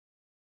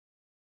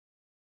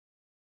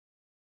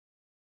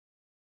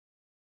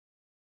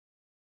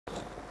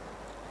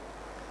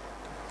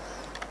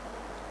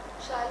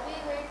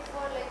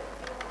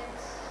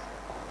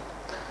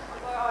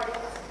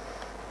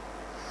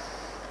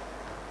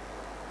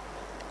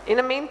In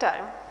the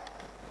meantime,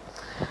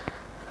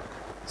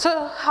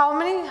 so how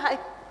many, I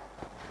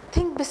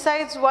think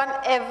besides one,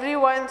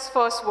 everyone's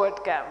first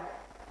WordCamp.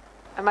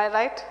 Am I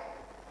right?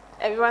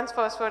 Everyone's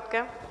first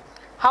WordCamp?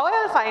 How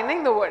are you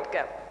finding the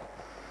WordCamp?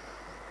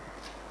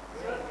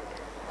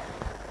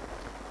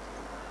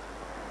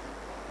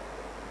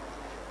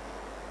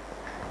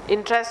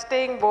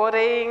 Interesting,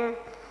 boring?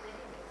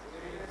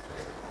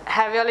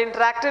 Have you all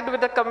interacted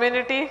with the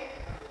community?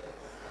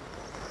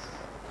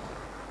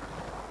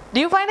 Do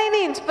you find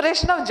any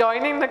inspiration of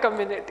joining the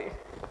community?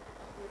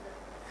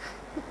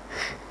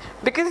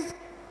 Because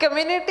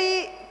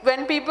community,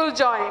 when people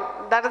join,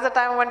 that is the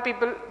time when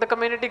the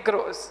community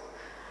grows.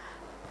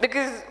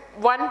 Because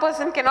one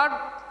person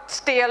cannot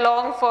stay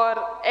along for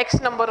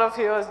X number of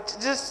years,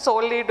 just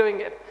solely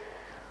doing it.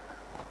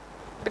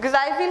 Because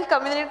I feel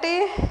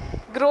community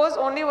grows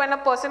only when a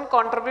person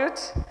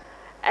contributes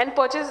and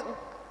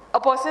a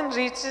person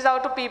reaches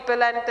out to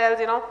people and tells,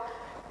 you know,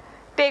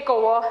 take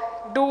over,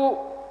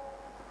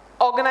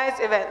 organize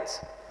events.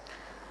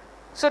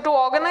 So to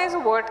organize a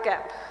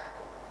WordCamp,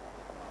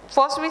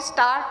 first we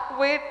start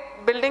with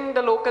building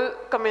the local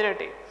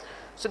community.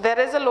 So there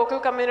is a local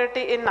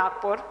community in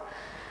Nagpur.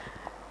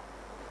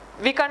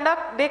 They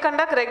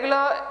conduct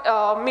regular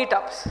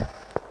meetups.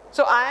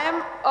 So I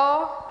am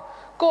a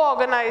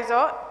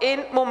co-organizer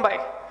in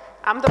Mumbai.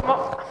 I'm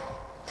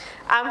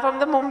from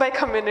the Mumbai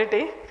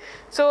community.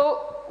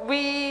 So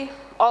we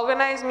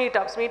organize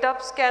meetups.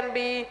 Meetups can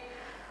be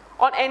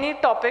on any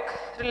topic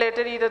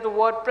related either to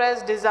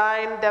WordPress,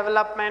 design,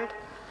 development,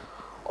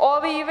 or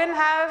we even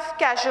have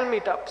casual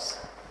meetups.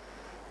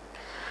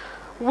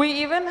 We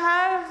even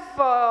have,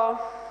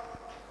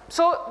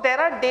 so there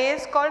are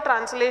days called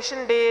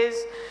translation days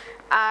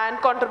and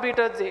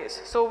contributor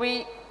days. So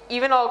we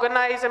even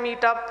organize a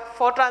meetup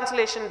for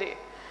translation day.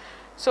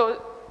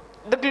 So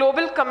the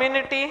global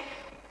community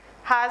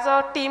has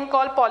a team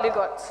called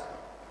Polyglots.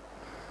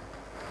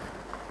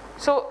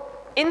 So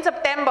in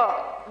September,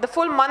 the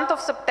full month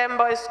of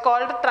September is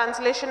called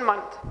Translation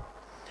Month.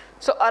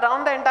 So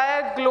around the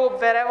entire globe,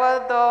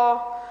 wherever the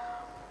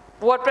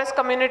WordPress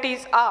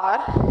communities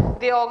are,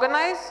 they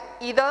organize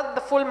either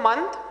the full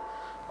month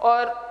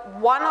or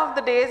one of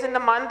the days in the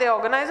month they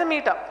organize a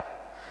meetup.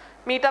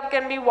 Meetup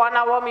can be 1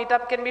 hour,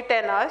 meetup can be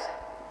 10 hours.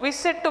 We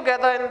sit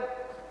together in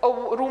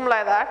a room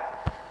like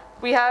that.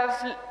 We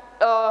have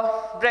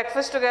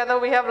breakfast together,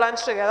 we have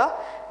lunch together,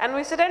 and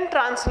we sit and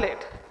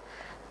translate.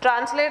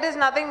 Translate is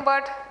nothing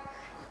but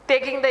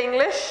taking the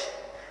English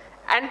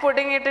and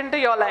putting it into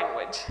your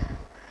language.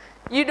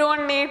 You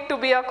don't need to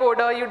be a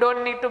coder, you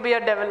don't need to be a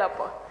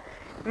developer.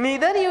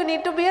 Neither you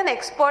need to be an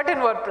expert in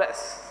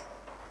WordPress.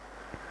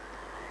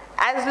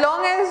 As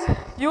long as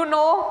you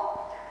know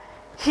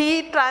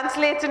he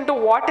translates into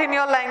what in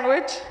your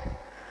language,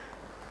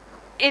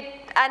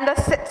 and the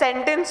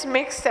sentence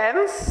makes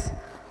sense,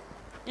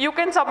 you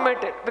can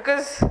submit it.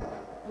 Because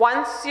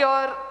once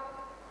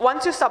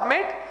you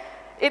submit,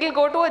 it will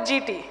go to a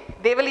GT.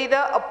 They will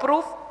either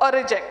approve or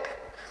reject.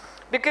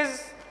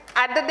 Because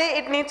at the day,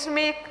 it needs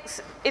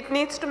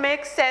to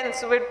make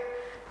sense with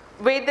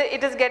the way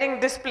it is getting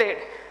displayed.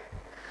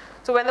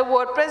 So when the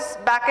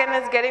WordPress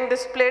backend is getting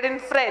displayed in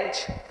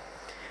French,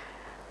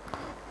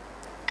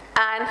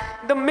 and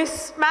the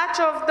mismatch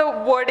of the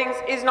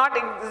wordings is not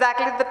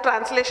exactly the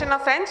translation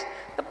of French,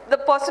 the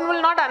person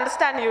will not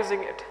understand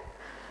using it.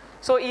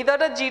 So either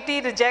the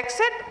GT rejects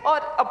it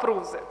or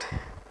approves it.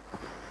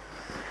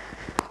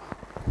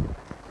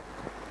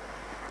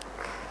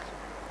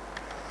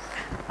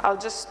 I'll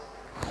just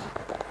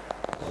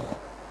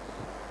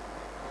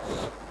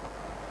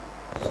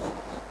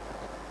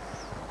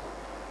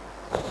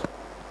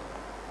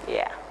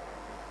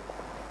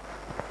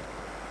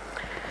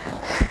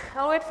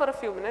I'll wait for a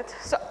few minutes.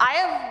 So I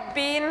have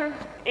been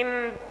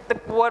in the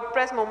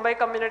WordPress Mumbai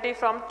community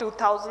from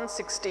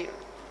 2016.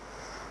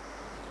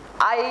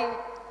 I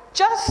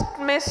just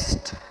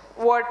missed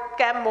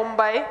WordCamp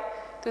Mumbai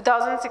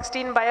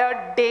 2016 by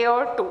a day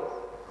or two.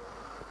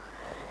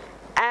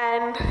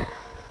 And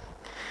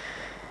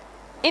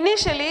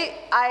initially,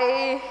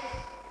 I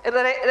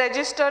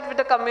registered with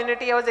the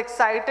community. I was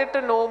excited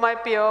to know my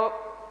peer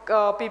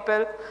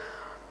people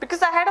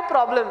because I had a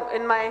problem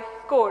in my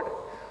code.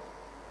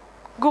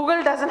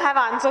 Google doesn't have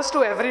answers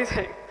to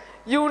everything.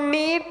 You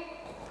need,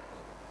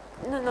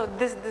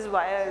 this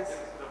wire is,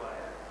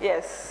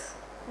 yes,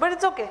 but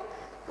it's okay.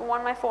 If you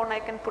want my phone, I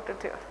can put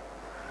it here.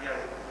 Yeah.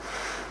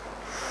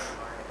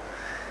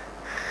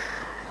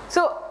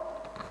 So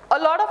a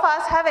lot of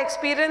us have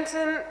experience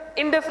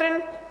in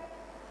different,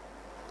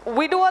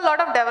 we do a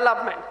lot of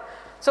development.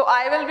 So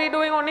I will be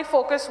doing only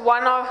focus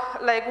one of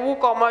like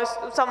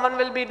WooCommerce, someone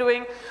will be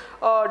doing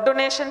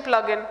donation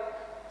plugin.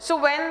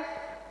 So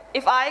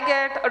if I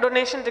get a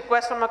donation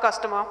request from a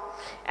customer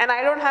and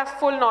I don't have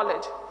full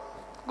knowledge,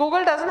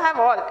 Google doesn't have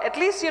all. At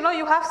least,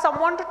 you have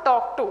someone to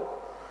talk to.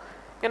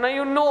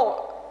 You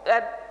know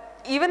that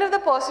even if the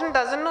person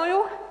doesn't know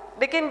you,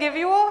 they can give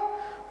you a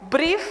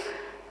brief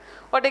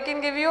or they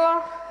can give you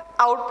a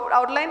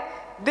outline.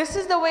 This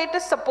is the way it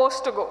is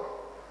supposed to go.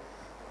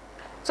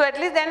 So at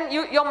least then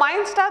your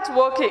mind starts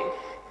working.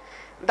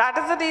 That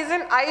is the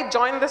reason I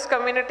joined this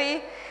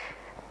community,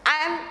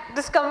 and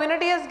this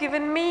community has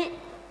given me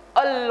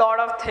a lot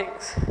of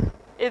things.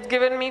 It's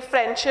given me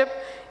friendship,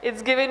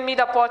 it's given me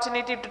the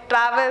opportunity to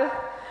travel.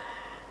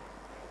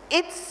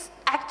 It's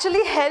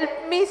actually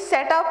helped me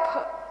set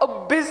up a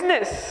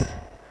business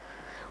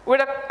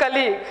with a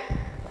colleague.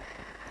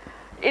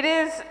 It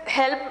has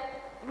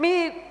helped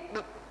me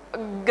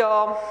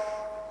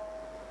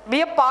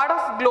be a part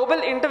of global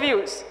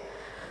interviews.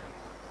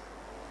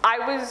 I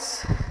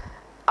was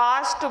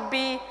asked to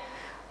be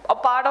a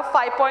part of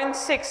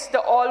 5.6,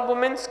 the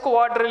all-women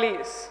squad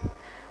release.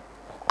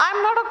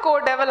 I'm not a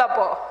code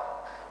developer,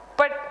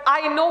 but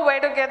I know where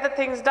to get the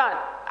things done.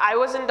 I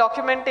was in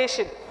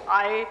documentation.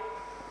 I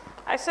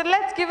said,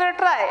 let's give it a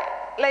try.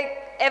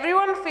 Like,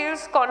 everyone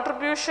feels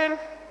contribution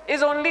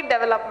is only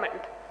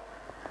development.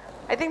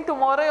 I think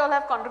tomorrow you'll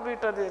have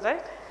contributors,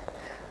 right?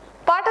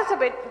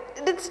 Participate.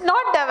 It's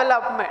not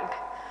development.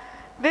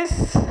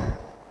 This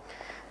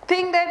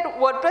thing that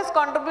WordPress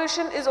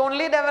contribution is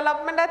only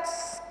development,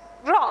 that's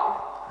wrong.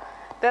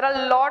 There are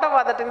a lot of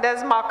other things.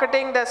 There's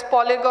marketing, there's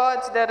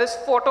polygons, there is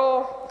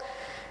photo.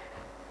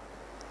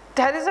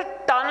 There is a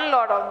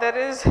lot of. There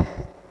is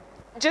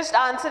just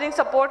answering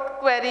support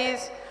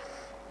queries.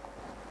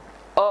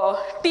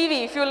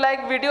 TV, if you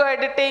like video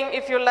editing,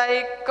 if you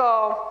like,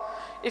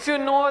 if you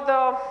know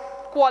the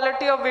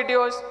quality of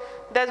videos,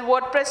 there's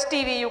WordPress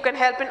TV, you can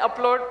help in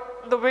upload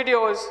the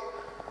videos.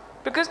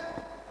 Because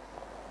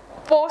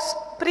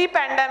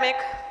pre-pandemic,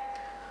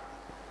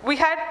 we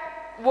had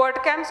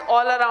WordCamps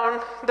all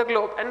around the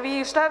globe, and we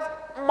used to have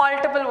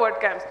multiple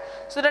WordCamps.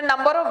 So the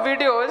number of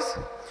videos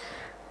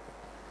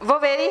were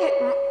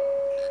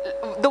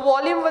the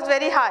volume was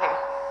very high.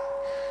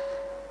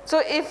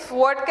 So if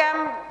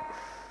WordCamp,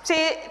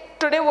 say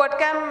today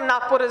WordCamp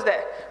Nagpur is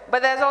there,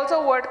 but there's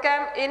also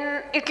WordCamp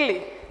in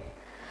Italy.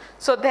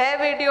 So their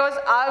videos,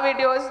 our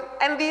videos,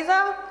 and these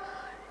are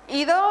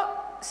either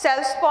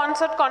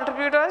self-sponsored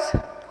contributors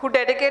who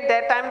dedicate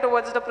their time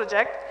towards the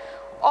project,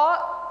 or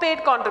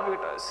paid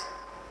contributors.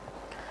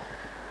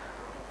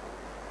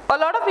 A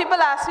lot of people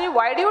ask me,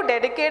 why do you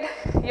dedicate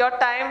your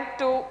time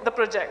to the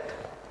project?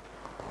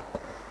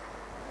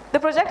 The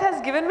project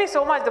has given me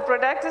so much. The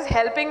project is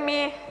helping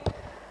me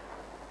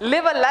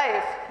live a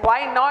life.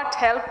 Why not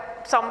help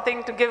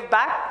something to give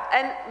back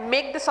and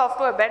make the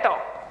software better?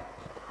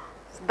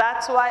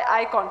 That's why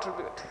I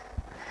contribute.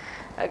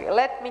 Okay,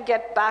 let me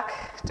get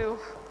back to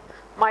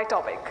my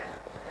topic.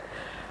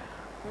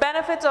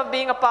 Benefits of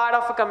being a part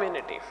of a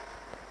community.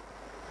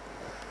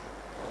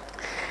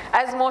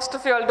 As most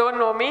of you all don't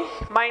know me,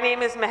 my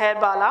name is Meher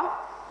Bala.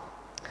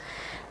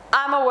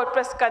 I'm a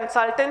WordPress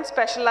consultant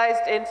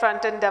specialized in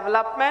front-end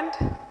development.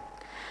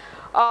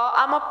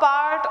 I'm a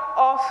part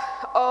of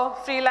a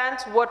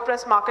freelance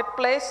WordPress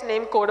marketplace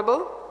named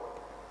Codeable.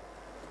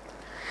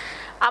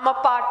 I'm a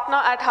partner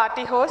at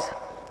HeartyHost.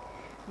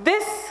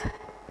 This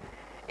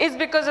is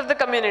because of the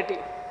community.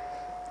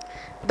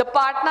 The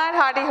partner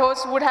at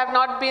HeartyHost would have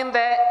not been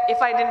there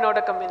if I didn't know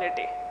the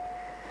community.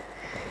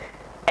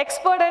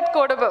 Expert at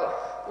Codeable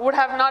would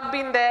have not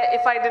been there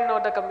if I didn't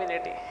know the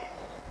community.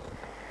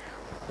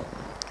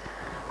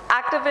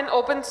 Active in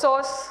open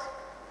source,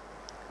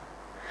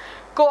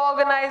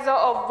 co-organizer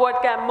of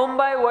WordCamp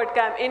Mumbai,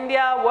 WordCamp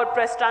India,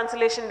 WordPress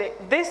Translation Day.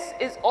 This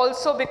is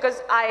also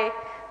because I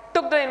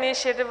took the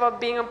initiative of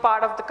being a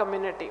part of the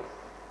community.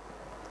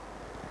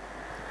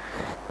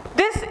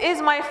 This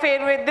is my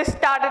favorite. This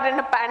started in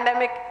a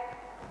pandemic,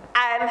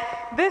 and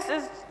this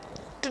is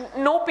to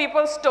know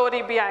people's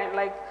story behind,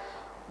 like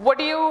what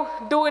do you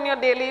do in your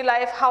daily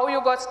life, how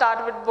you got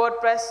started with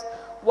WordPress,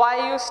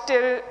 why you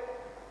still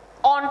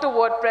on to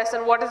WordPress,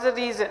 and what is the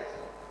reason.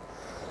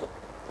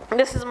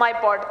 This is my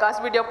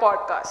podcast, video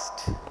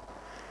podcast.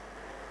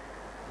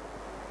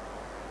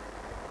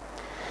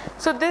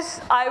 So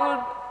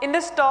in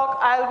this talk,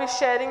 I'll be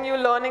sharing you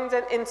learnings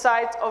and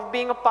insights of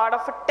being a part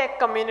of a tech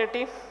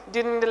community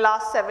during the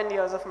last 7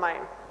 years of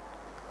mine.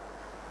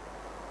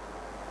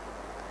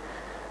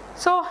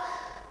 So,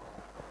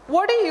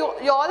 what do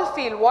you all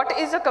feel? What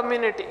is a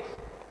community?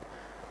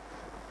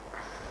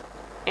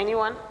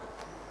 Anyone?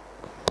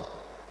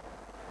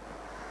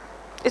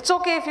 It's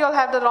okay if you all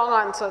have the wrong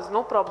answers,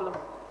 no problem.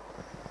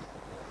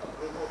 A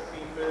group of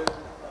people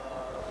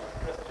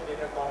interested in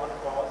a common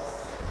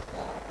cause.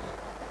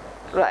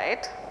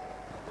 Right.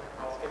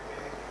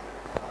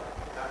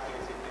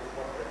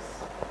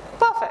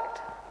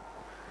 Perfect.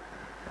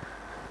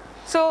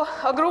 So,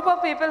 a group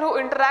of people who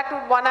interact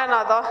with one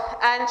another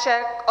and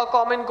share a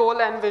common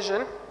goal and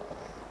vision.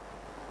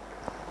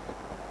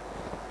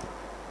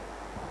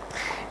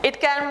 It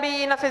can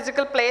be in a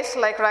physical place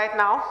like right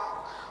now,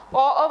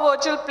 or a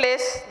virtual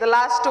place the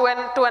last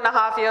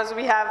 2.5 years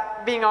we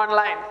have being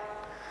online.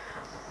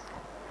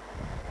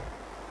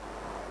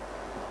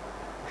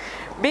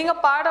 Being a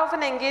part of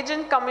an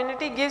engaging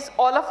community gives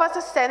all of us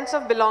a sense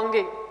of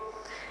belonging.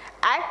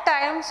 At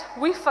times,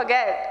 we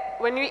forget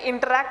when we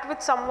interact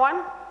with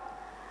someone,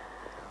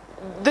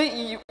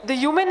 the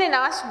human in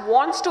us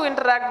wants to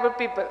interact with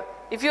people.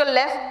 If you're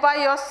left by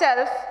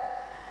yourself,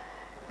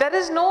 there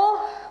is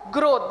no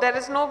growth. There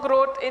is no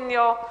growth in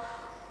your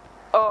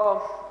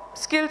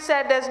skill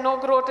set. There's no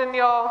growth in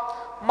your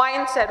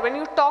mindset. When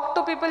you talk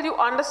to people, you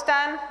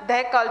understand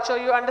their culture,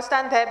 you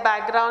understand their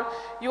background,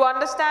 you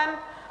understand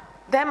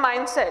their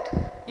mindset.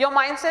 Your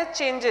mindset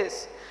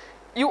changes.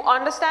 You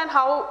understand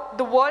how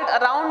the world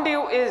around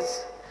you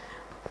is.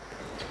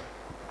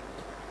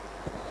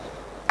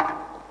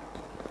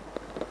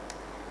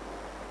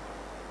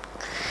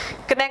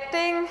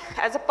 Connecting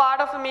as a part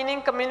of a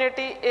meaning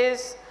community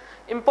is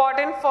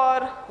important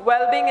for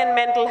well-being and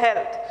mental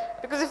health.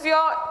 Because if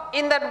you're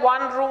in that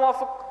one room of,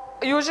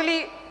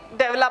 usually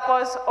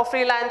developers or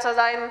freelancers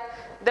are in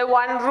the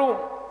one room,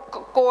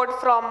 code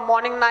from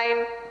morning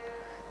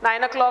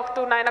 9 o'clock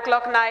to 9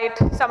 o'clock night.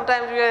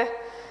 Sometimes we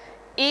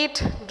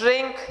eat,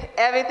 drink,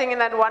 everything in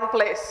that one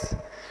place.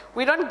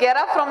 We don't get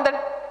up from the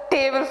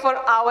table for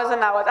hours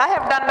and hours. I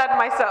have done that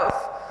myself.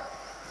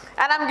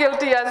 And I'm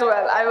guilty as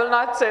well, I will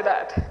not say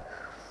that.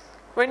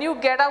 When you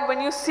get up,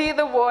 when you see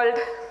the world,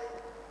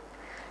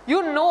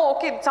 you know,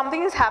 okay,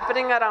 something is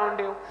happening around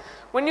you.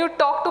 When you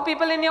talk to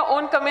people in your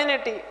own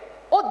community,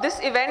 oh, this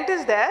event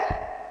is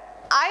there,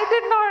 I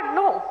did not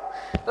know.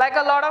 Like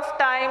a lot of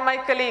time, my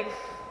colleague,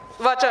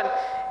 Vachan,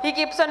 he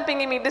keeps on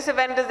pinging me, this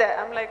event is there.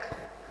 I'm like,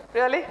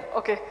 really?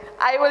 Okay,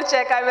 I will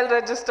check, I will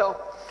register.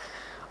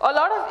 A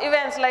lot of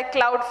events like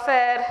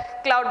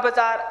Cloudflare, Cloud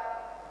Bazaar,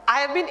 I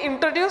have been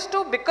introduced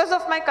to because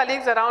of my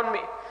colleagues around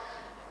me.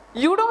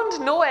 You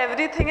don't know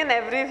everything and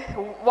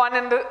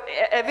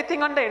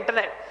everything on the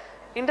internet.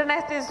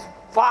 Internet is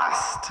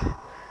vast.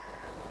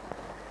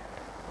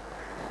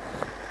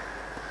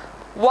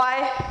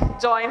 Why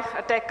join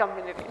a tech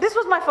community? This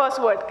was my first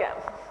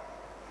WordCamp.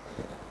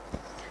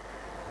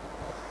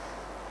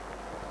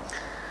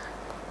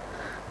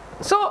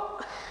 So,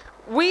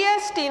 we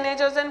as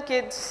teenagers and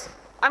kids,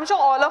 I'm sure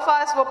all of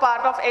us were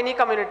part of any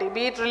community,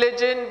 be it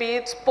religion, be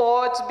it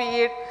sports,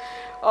 be it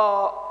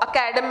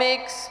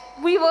academics.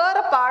 We were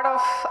a part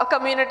of a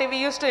community, we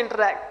used to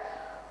interact.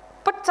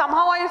 But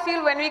somehow I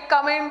feel when we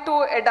come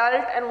into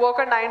adult and work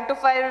a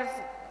 9-to-5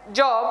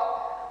 job,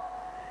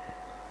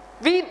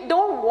 we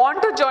don't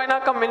want to join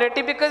our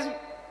community because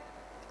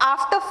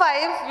after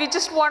 5, we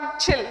just want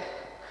chill.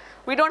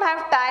 We don't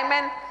have time,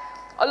 and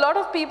a lot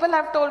of people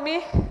have told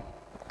me,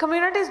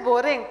 community is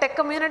boring, tech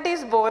community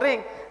is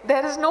boring.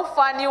 There is no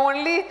fun, you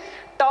only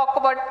talk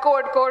about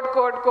code.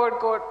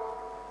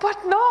 But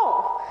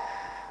no,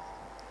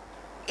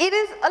 it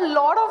is a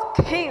lot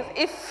of things.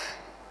 If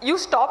you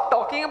stop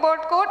talking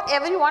about code,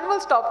 everyone will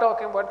stop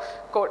talking about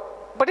code.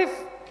 But if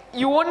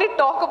you only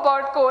talk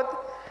about code,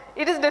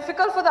 it is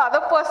difficult for the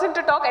other person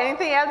to talk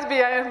anything else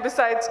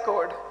besides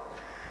code.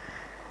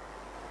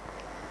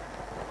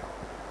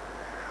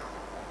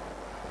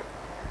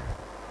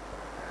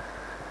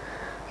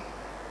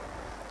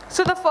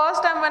 So the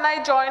first time when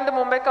I joined the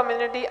Mumbai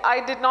community,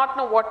 I did not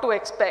know what to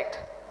expect.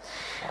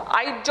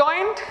 I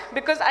joined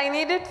because I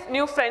needed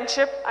new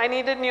friendship, I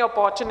needed new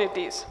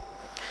opportunities.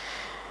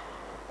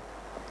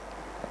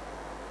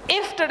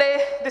 If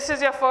today this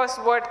is your first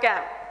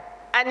WordCamp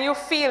and you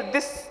feel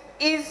this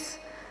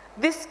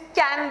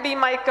can be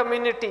my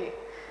community,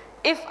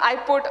 if I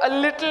put a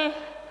little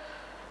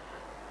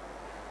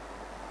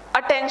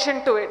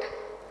attention to it,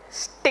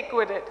 stick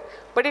with it.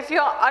 But if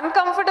you're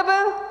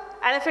uncomfortable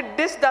and if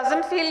this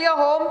doesn't feel your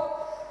home,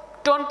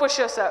 don't push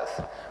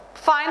yourself.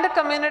 Find a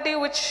community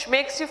which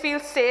makes you feel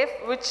safe,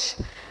 which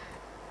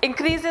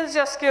increases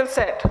your skill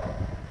set.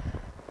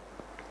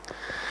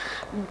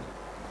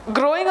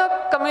 Growing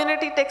a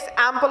community takes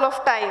ample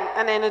of time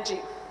and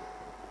energy.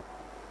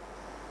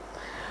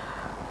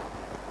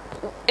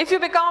 If you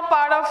become a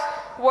part of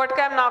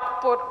WordCamp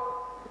Nagpur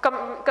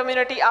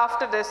community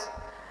after this,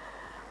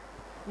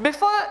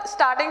 before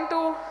starting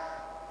to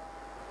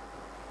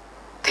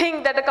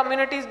think that the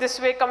community is this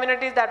way,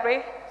 community is that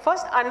way,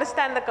 first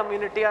understand the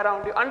community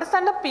around you,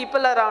 understand the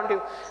people around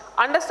you,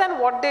 understand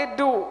what they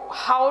do,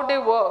 how they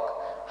work,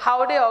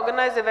 how they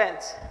organize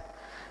events.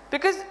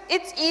 Because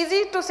it's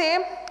easy to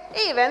say,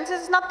 hey, events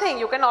is nothing,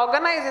 you can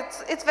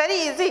organize, it's very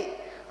easy.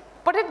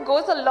 But it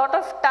goes a lot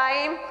of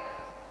time,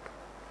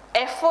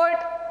 effort,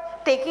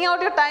 taking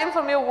out your time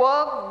from your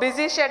work,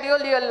 busy schedule,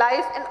 your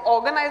life, and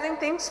organizing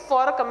things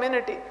for a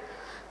community.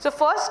 So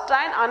first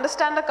try and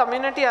understand the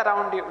community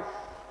around you.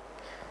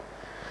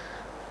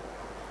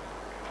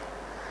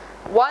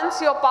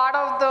 Once you're part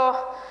of the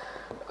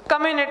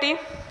community,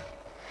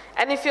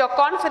 and if you're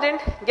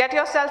confident, get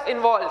yourself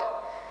involved.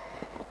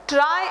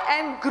 Try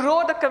and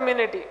grow the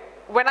community.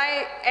 When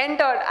I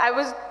entered, I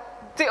was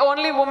the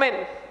only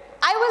woman.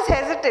 I was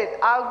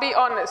hesitant, I'll be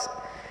honest.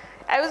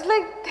 I was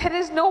like, there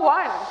is no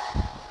one.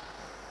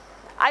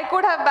 I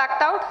could have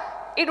backed out.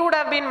 It would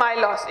have been my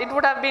loss. It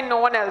would have been no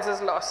one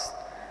else's loss.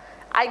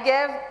 I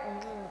gave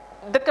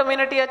the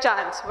community a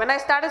chance. When I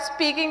started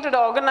speaking to the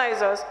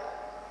organizers,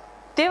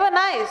 they were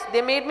nice.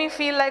 They made me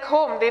feel like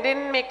home. They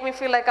didn't make me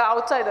feel like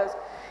outsiders.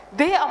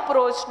 They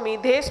approached me.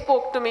 They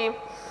spoke to me.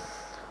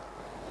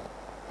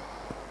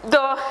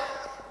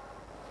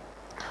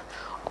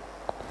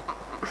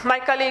 my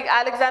colleague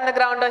Alexander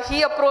Grounder,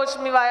 he approached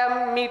me via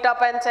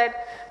meetup and said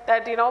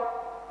that, you know,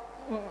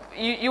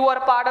 you are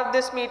a part of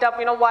this meetup,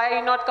 you know, why are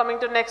you not coming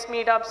to next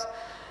meetups?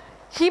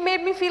 He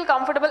made me feel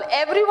comfortable.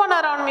 Everyone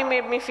around me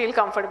made me feel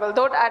comfortable,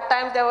 though at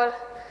times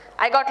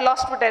I got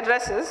lost with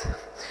addresses,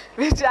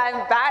 which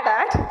I'm bad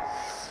at,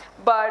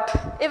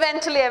 but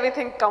eventually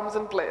everything comes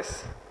in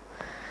place.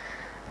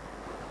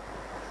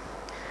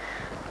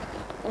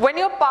 When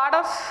you're part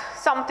of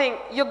something,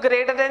 you're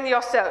greater than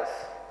yourself.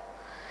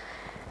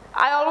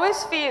 I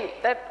always feel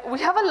that we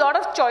have a lot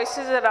of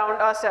choices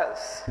around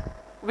ourselves.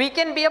 We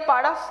can be a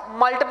part of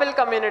multiple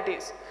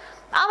communities.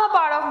 I'm a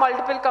part of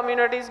multiple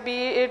communities,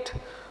 be it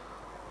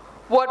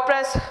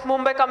WordPress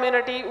Mumbai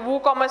community,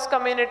 WooCommerce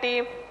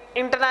community,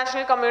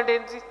 international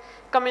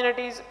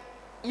communities.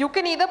 You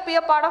can either be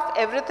a part of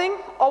everything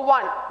or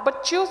one,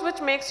 but choose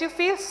which makes you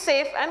feel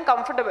safe and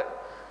comfortable.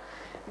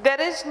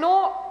 There is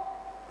no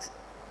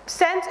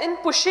sense in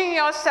pushing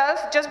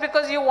yourself just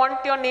because you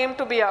want your name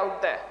to be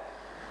out there.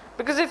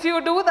 Because if you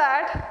do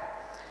that,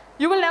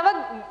 you will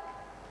never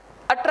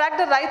attract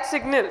the right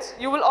signals.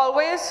 You will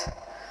always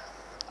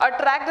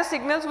attract the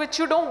signals which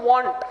you don't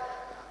want.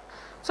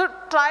 So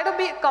try to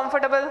be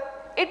comfortable.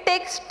 It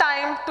takes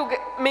time to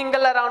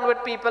mingle around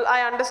with people,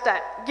 I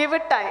understand. Give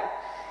it time.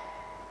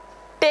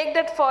 Take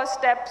that first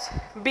steps.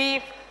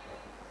 Be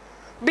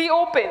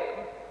open.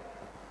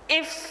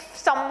 If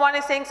someone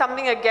is saying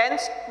something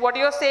against what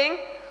you're saying,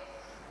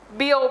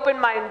 be open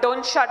mind.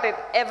 Don't shut it.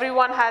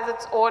 Everyone has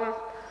its own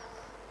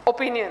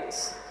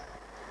opinions.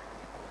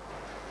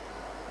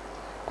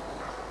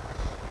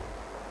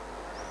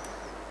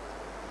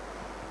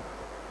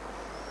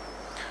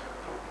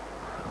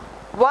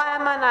 Why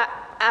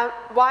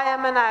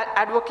am an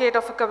advocate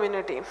of a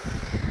community?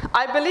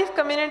 I believe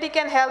community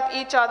can help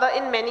each other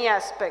in many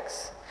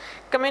aspects.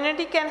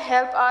 Community can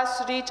help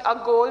us reach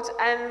our goals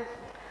and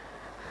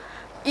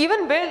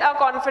even build our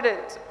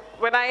confidence.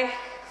 When I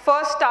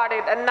first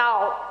started and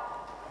now,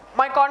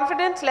 my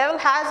confidence level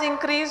has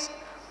increased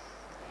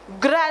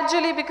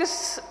gradually,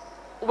 because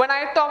when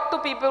I talk to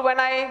people, when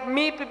I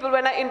meet people,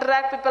 when I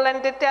interact with people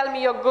and they tell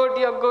me you're good,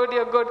 you're good,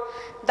 you're good,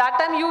 that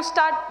time you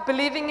start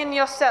believing in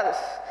yourself.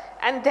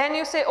 And then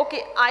you say,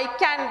 okay, I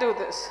can do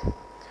this.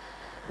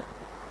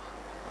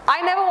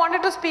 I never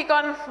wanted to speak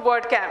on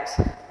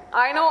WordCamps.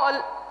 I know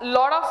a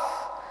lot of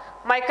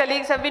my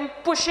colleagues have been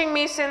pushing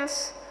me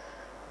since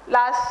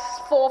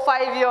last 4 or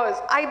 5 years.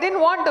 I didn't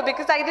want to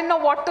because I didn't know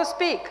what to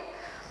speak.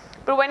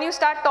 But when you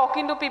start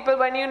talking to people,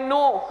 when you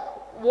know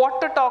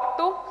what to talk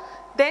to,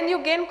 then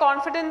you gain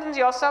confidence in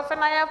yourself, and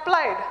I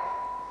applied.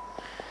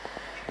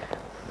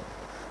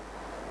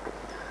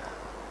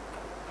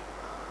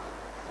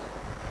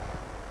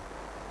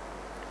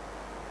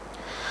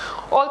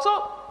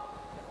 Also,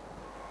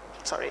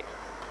 sorry.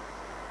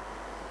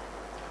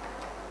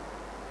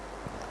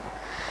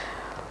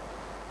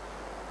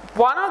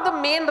 One of the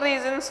main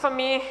reasons for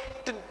me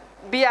to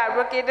be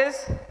advocate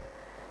is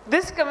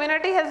this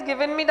community has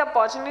given me the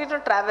opportunity to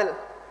travel.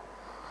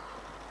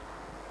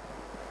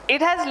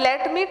 It has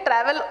let me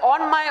travel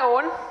on my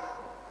own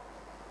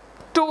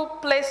to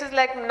places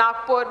like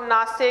Nagpur,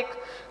 Nasik,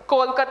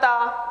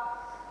 Kolkata,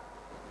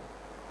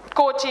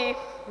 Kochi,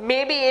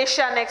 maybe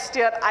Asia next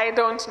year, I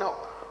don't know.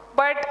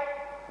 But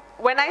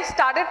when I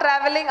started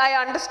traveling, I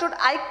understood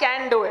I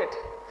can do it.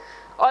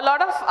 A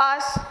lot of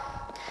us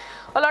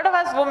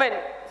women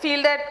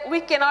feel that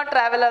we cannot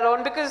travel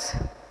alone, because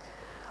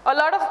a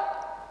lot of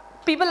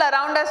people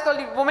around us told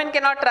women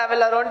cannot travel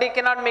alone, they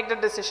cannot make the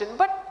decision.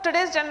 But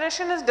today's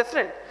generation is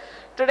different.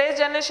 Today's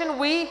generation,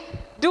 we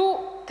do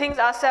things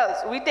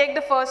ourselves. We take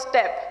the first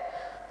step.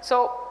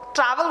 So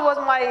travel was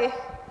my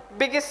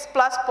biggest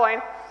plus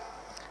point.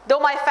 Though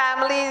my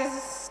family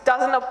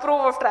doesn't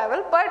approve of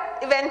travel, but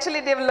eventually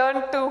they've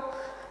learned to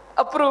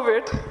approve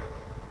it.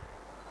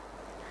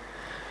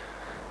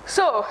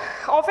 So,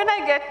 often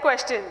I get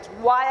questions,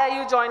 why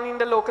are you joining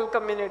the local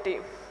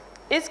community?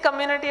 Is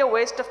community a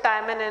waste of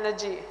time and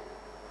energy?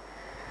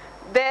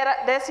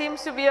 There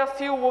seems to be a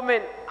few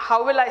women,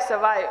 how will I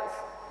survive?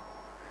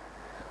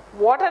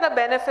 What are the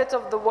benefits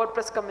of the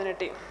WordPress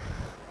community?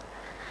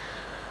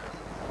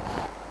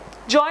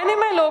 Joining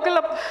my local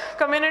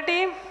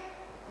community,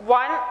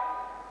 one,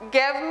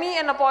 gave me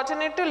an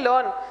opportunity to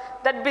learn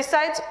that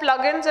besides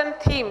plugins and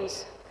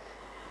themes,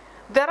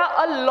 there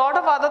are a lot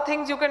of other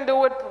things you can do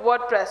with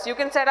WordPress. You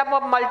can set up a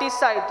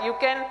multi-site. You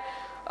can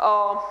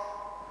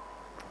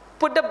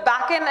put the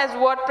backend as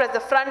WordPress,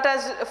 the front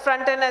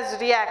end as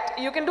React.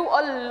 You can do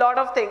a lot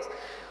of things.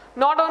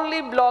 Not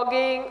only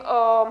blogging,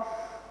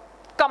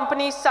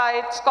 company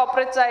sites,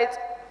 corporate sites.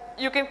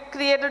 You can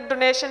create a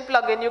donation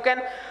plugin. You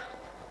can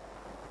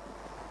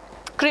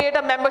create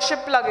a membership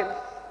plugin.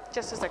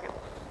 Just a second.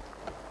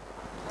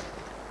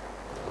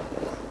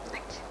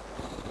 Thank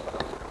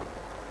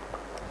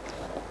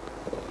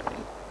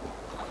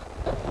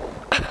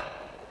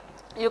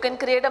you. You can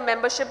create a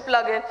membership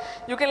plugin.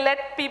 You can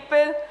let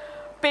people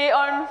pay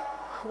on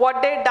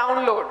what they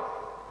download.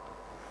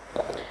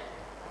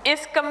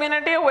 Is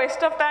community a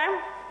waste of time?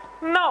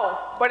 No.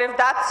 But if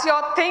that's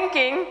your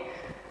thinking,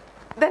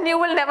 then you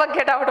will never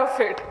get out of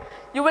it.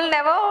 You will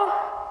never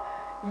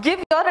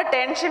give your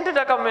attention to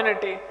the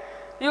community.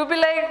 You'll be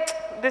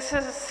like, this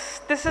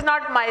is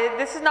not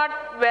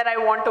where I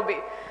want to be.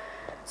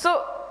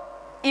 So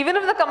even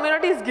if the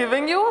community is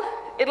giving you,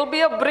 it'll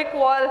be a brick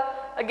wall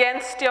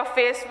against your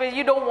face where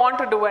you don't want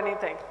to do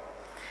anything.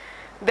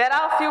 There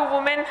are a few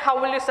women,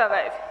 how will you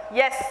survive?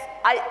 Yes,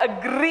 I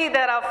agree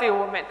there are a few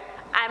women.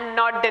 I'm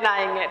not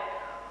denying it.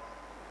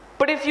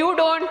 But if you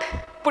don't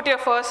put your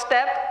first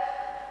step,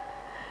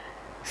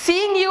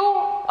 seeing you,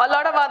 a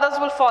lot of others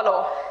will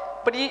follow.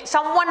 But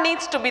someone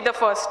needs to be the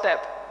first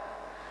step.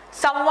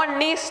 Someone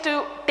needs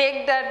to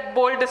take that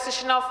bold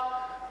decision of,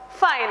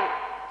 fine,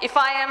 if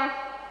I am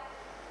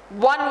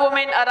one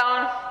woman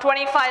around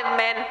 25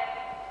 men,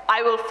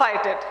 I will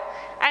fight it.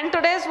 And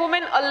today's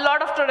women, a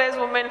lot of today's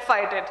women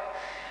fight it.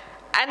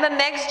 And the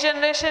next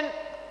generation,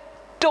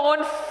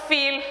 don't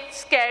feel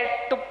scared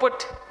to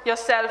put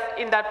yourself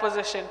in that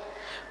position.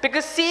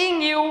 Because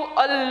seeing you,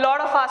 a lot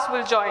of us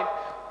will join.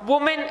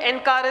 Women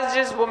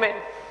encourages women.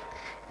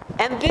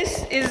 And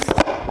this is,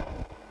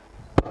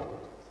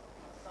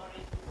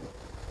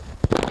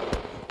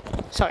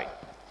 sorry.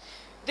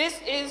 This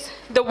is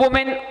the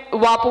woman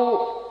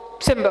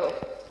WAPU symbol.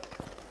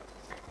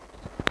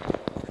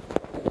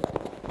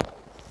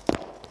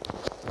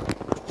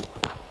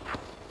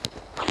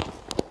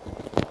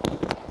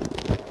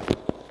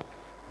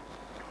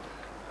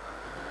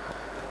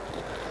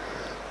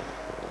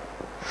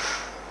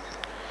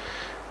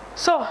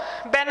 So,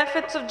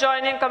 benefits of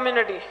joining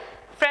community,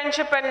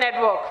 friendship and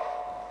network.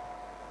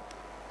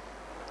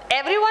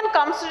 Everyone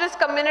comes to this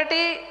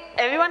community,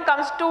 everyone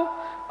comes to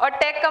a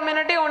tech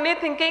community only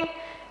thinking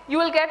you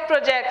will get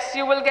projects,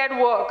 you will get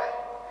work.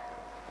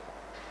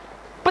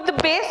 But the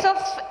base of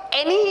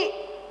any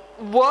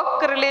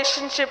work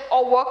relationship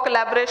or work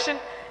collaboration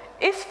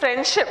is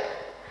friendship.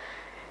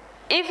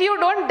 If you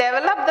don't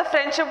develop the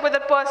friendship with a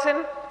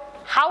person,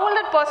 how will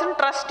that person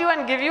trust you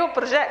and give you a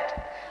project?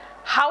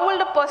 How will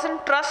the person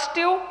trust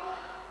you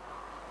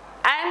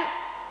and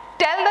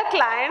tell the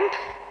client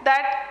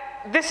that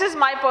this is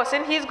my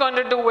person, he's going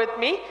to do with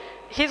me,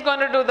 he's going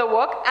to do the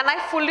work, and I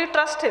fully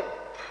trust him.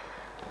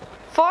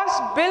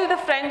 First, build the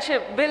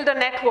friendship, build the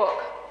network.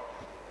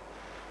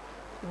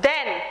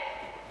 Then,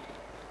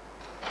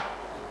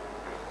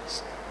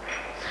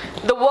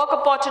 the work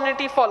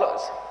opportunity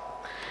follows.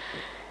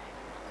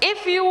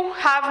 If you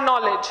have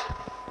knowledge,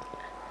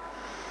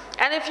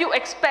 and if you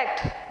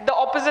expect the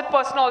opposite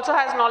person also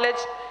has knowledge,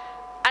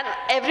 and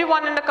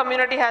everyone in the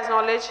community has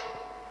knowledge,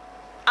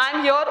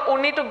 I'm here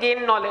only to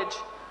gain knowledge.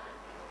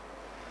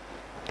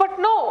 But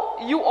no,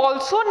 you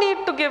also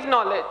need to give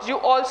knowledge. You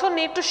also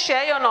need to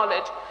share your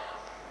knowledge.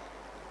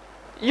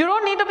 You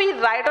don't need to be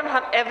right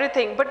on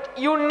everything, but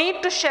you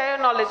need to share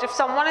your knowledge. If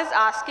someone is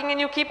asking and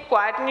you keep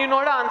quiet and you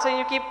know the answer and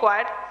you keep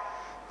quiet,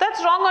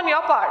 that's wrong on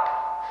your part.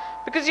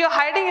 Because you're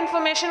hiding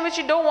information which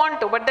you don't want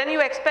to, but then you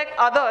expect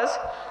others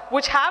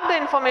which have the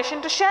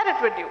information to share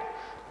it with you.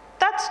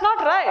 That's not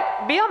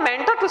right. Be a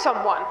mentor to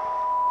someone.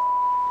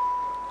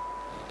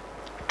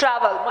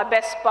 Travel, my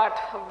best part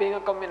of being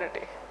a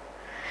community.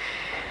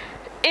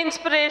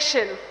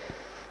 Inspiration.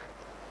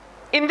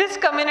 In this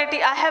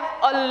community, I have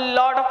a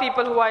lot of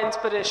people who are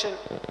inspiration.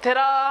 There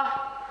are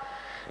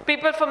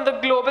people from the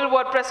global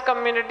WordPress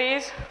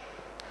communities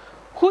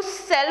who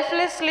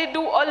selflessly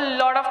do a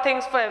lot of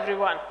things for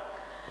everyone.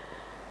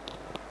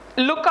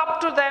 Look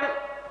up to them,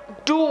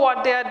 do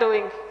what they are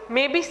doing.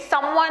 Maybe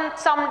someone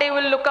someday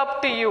will look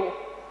up to you.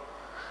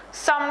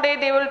 Someday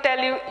they will tell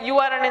you, you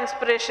are an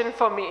inspiration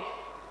for me.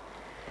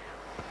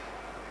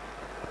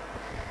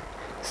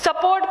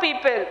 Support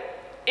people.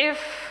 If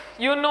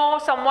you know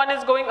someone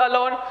is going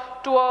alone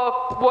to a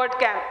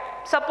WordCamp,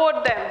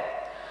 support them.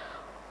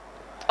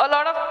 A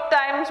lot of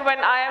times when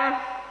I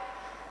am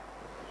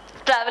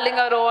traveling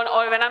alone,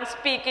 or when I'm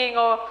speaking,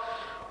 or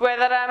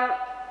whether I'm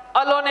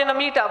alone in a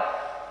meetup,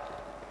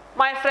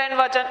 my friend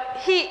Vachan,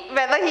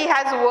 whether he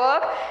has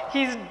work,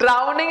 he's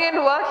drowning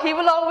in work, he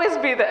will always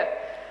be there.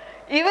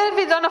 Even if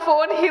he's on a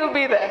phone, he'll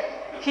be there.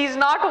 He's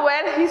not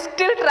well, he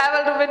still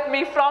traveled with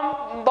me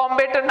from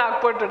Bombay to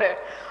Nagpur today.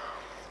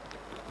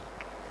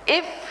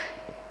 If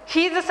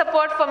he's the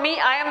support for me,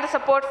 I am the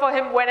support for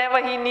him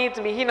whenever he needs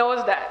me. He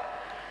knows that.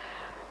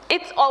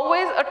 It's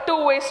always a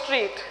two-way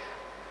street.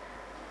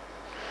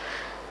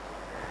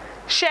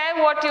 Share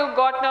what you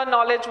got your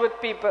knowledge with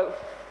people.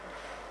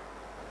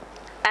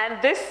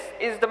 And this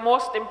is the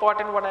most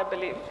important what I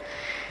believe.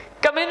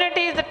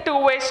 Community is a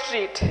two-way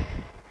street.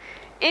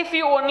 If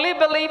you only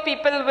believe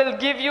people will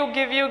give you,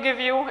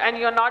 and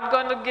you're not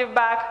going to give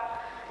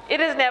back, it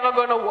is never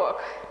going to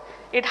work.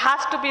 It has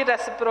to be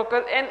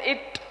reciprocal, and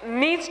it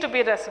needs to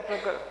be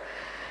reciprocal.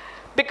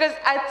 Because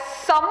at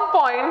some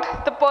point,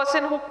 the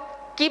person who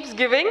keeps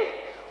giving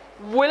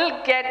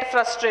will get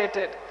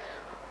frustrated.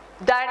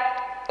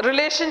 That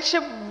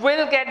relationship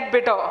will get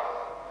bitter.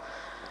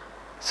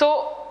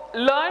 So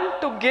learn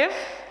to give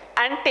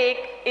and take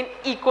in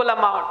equal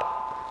amount,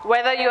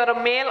 whether you're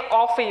a male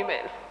or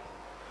female.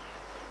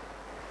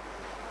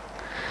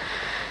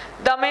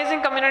 The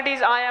amazing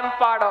communities I am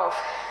part of.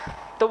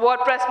 the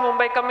WordPress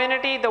Mumbai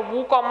community, the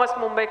WooCommerce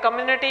Mumbai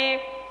community,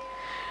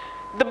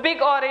 the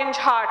Big Orange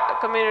Heart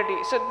community.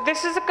 So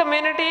this is a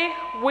community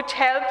which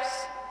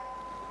helps.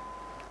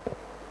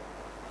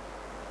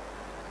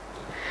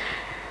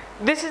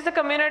 This is the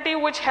community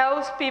which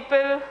helps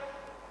people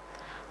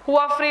who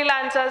are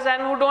freelancers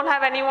and who don't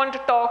have anyone to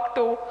talk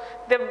to.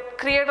 They've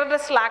created a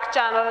Slack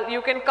channel.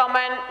 You can come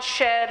and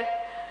share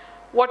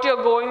what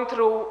you're going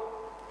through.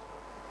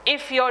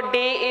 If your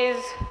day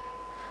is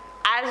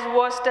as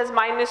worst as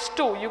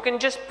 -2, you can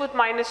just put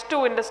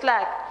 -2 in the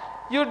Slack.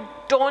 You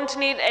don't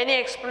need any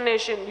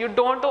explanation. You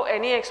don't owe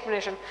any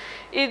explanation.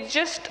 It's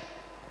just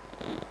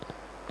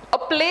a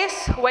place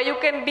where you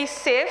can be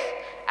safe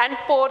and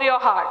pour your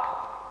heart.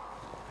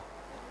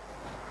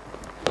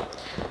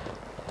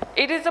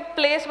 It is a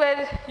place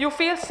where you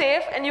feel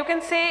safe and you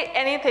can say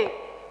anything.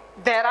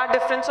 There are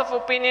differences of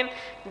opinion.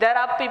 There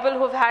are people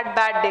who've had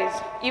bad days.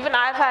 Even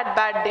I've had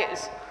bad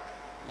days.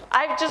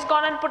 I've just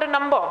gone and put a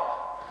number.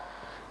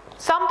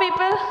 Some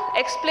people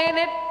explain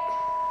it.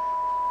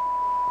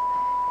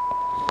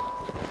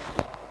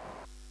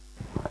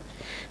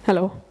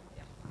 Hello.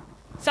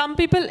 Some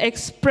people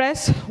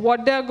express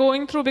what they are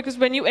going through, because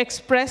when you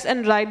express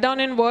and write down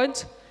in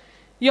words,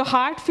 your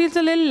heart feels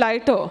a little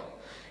lighter.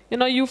 You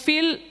know, you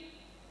feel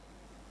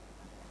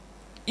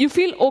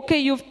okay,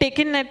 you've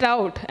taken it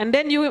out, and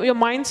then your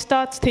mind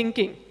starts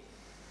thinking.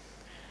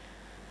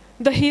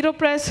 The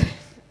HeroPress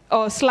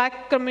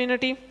Slack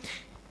community,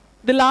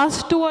 the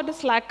last two are the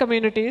Slack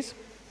communities.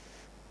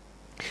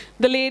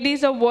 The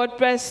ladies of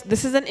WordPress,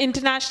 this is an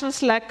international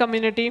Slack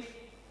community.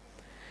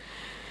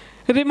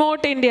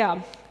 Remote India,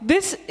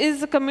 this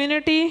is a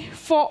community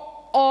for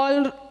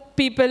all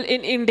people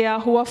in India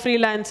who are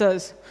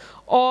freelancers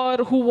or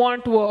who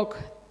want work.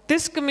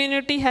 This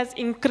community has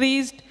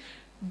increased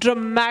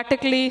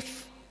dramatically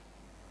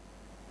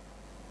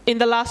in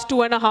the last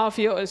 2.5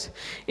 years.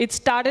 It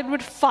started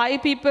with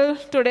 5 people.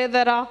 Today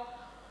there are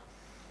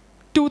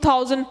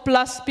 2,000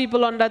 plus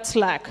people on that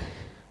Slack.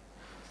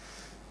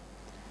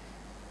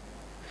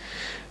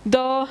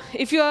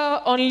 If you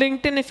are on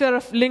LinkedIn, if you're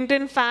a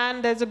LinkedIn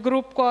fan, there's a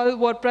group called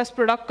WordPress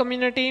Product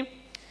Community.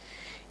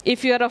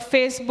 If you're a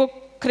Facebook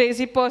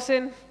crazy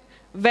person,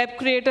 Web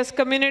Creators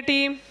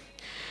Community,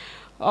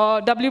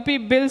 WP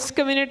Builds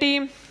Community,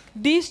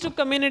 these two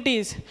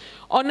communities,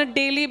 on a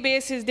daily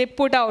basis, they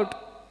put out,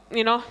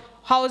 you know,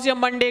 how's your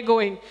Monday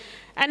going?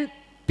 And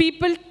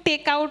people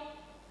take out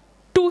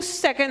 2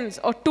 seconds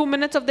or 2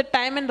 minutes of the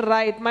time and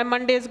write, my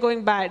Monday is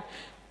going bad.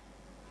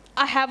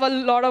 I have a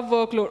lot of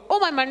workload. Oh,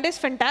 my Monday is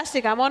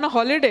fantastic. I'm on a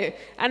holiday.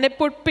 And they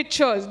put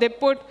pictures. They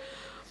put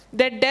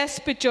their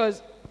desk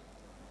pictures.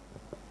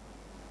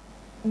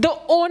 The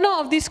owner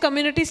of these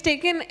communities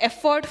taken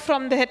effort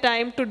from their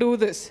time to do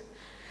this.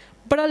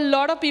 But a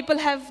lot of people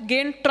have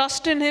gained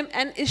trust in him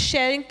and is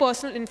sharing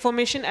personal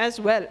information as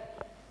well.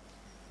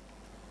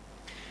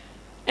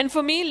 And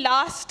for me,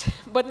 last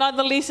but not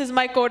the least is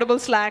my Codable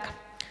Slack.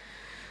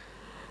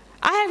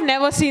 I have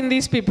never seen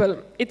these people.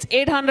 It's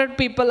 800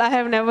 people I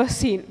have never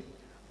seen.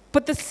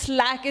 But the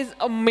Slack is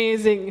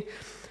amazing.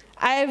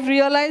 I have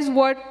realized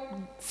what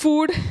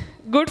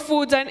good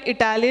foods are in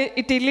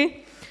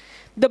Italy.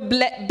 The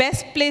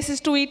best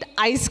places to eat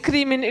ice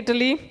cream in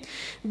Italy.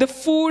 The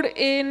food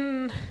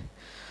in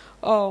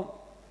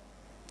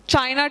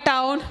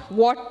Chinatown,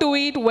 what to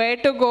eat, where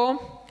to go.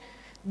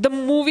 The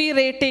movie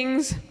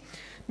ratings,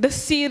 the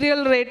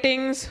serial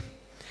ratings.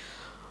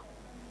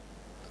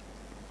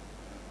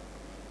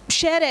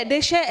 They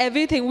share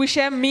everything. We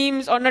share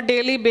memes on a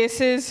daily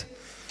basis.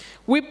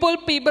 We pull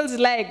people's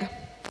leg.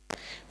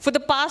 For the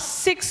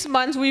past 6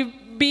 months, we've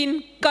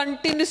been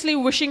continuously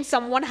wishing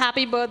someone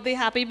happy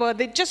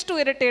birthday, just to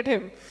irritate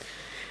him.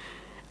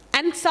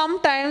 And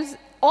sometimes,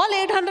 all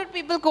 800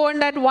 people go in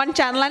that one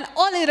channel and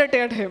all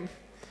irritate him.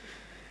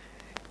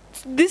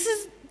 This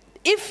is,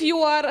 if you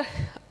are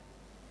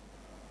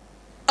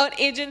an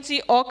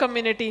agency or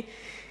community,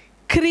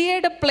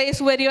 create a place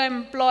where your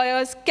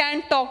employers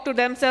can talk to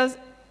themselves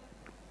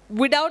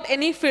without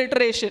any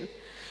filtration,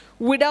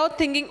 without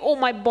thinking, oh,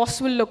 my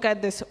boss will look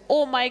at this,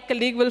 oh, my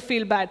colleague will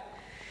feel bad.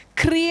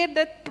 Create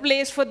that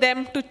place for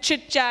them to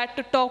chit-chat,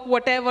 to talk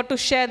whatever, to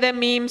share their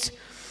memes.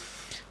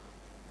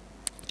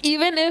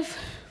 Even if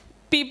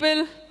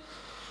people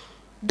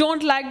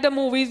don't like the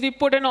movies, we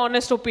put an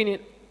honest opinion.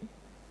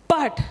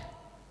 But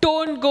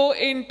don't go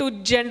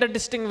into gender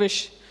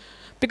distinguish.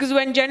 Because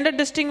when gender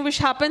distinguish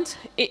happens,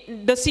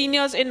 the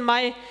seniors in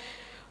my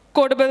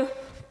Codable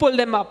pull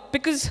them up.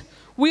 Because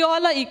we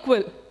all are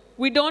equal.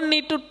 We don't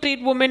need to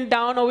treat women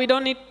down, or we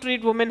don't need to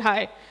treat women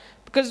high.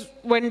 Because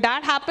when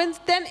that happens,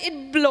 then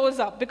it blows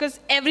up. Because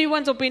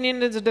everyone's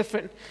opinion is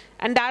different.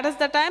 And that is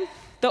the time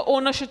the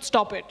owner should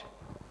stop it.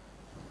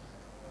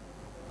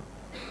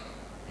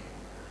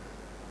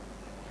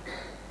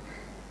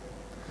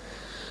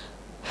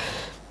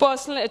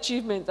 Personal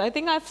achievements. I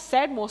think I've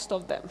said most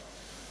of them.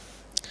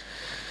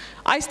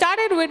 I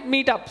started with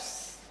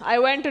meetups. I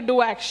went to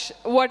do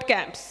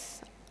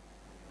WordCamps.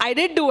 I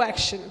did do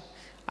action.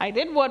 I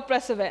did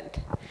WordPress event.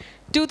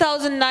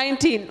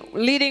 2019,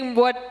 leading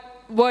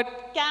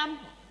WordCamp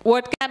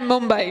WordCamp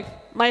Mumbai,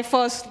 my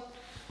first.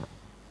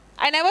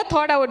 I never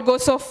thought I would go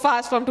so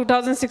fast from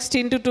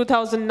 2016 to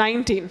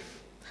 2019.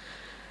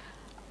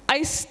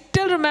 I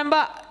still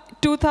remember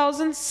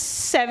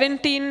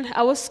 2017,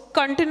 I was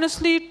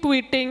continuously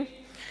tweeting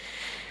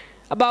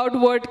about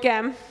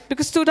WordCamp,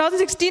 because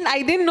 2016,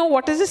 I didn't know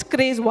what is this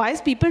craze. Why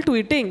is people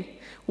tweeting?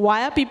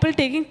 Why are people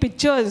taking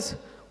pictures?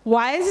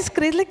 Why is this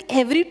craze? Like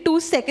every 2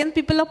 seconds,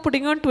 people are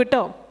putting on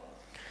Twitter.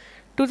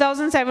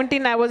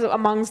 2017, I was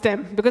amongst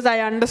them because I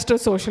understood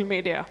social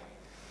media.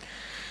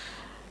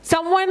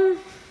 Someone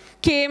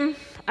came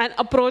and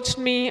approached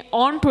me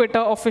on Twitter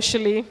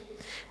officially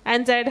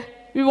and said,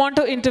 we want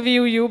to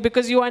interview you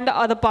because you are in the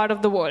other part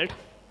of the world.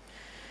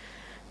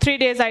 3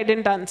 days I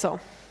didn't answer.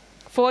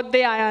 4th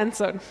day I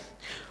answered.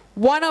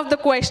 One of the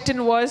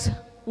questions was,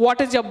 what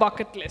is your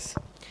bucket list?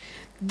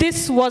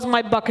 This was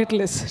my bucket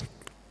list,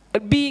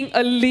 being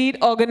a lead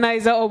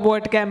organizer of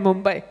WordCamp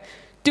Mumbai,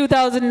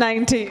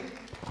 2019.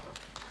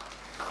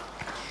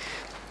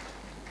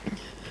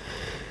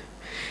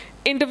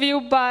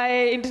 Interviewed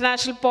by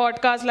international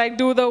podcasts like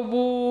Do the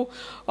Woo,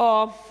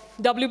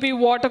 WP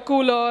Water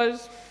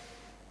Coolers.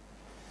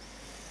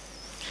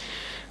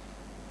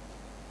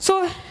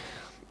 So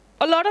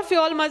a lot of you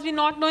all must be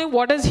not knowing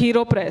what is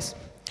Hero Press.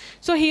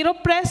 So Hero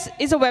Press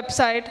is a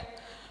website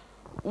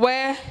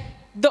where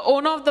the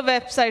owner of the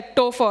website,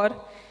 Topher,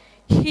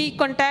 he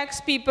contacts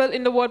people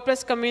in the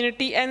WordPress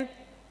community and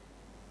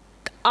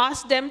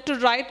asks them to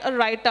write a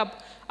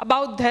write-up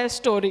about their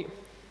story.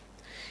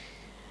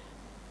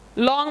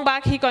 Long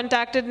back, he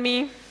contacted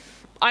me.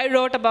 I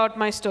wrote about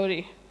my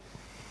story.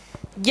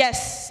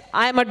 Yes,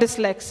 I'm a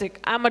dyslexic.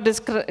 I'm a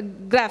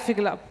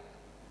dysgraphic.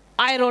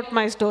 I wrote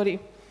my story.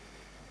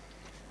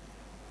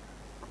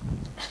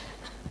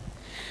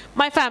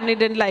 My family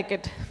didn't like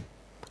it.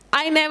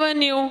 I never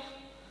knew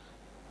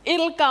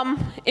it'll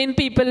come in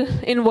people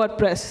in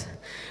WordPress.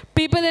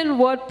 People in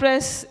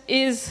WordPress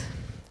is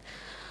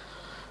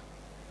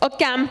a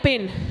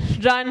campaign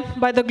run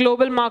by the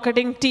global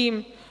marketing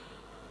team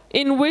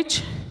in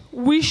which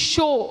we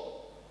show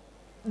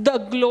the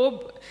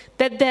globe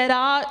that there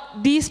are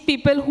these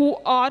people who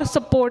are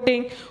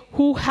supporting,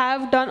 who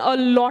have done a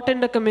lot in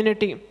the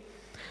community.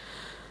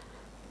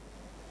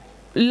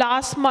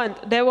 Last month,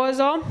 there was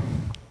a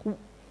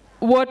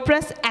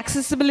WordPress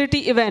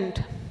accessibility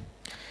event.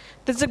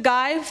 There's a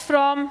guy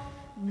from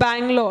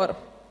Bangalore.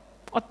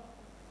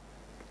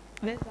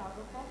 Where's Raghav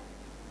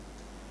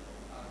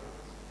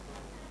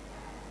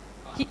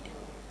from?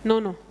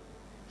 No.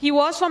 He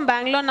was from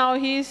Bangalore, now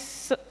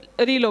he's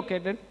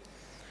relocated.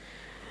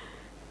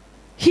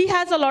 He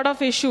has a lot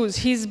of issues.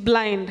 He's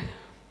blind.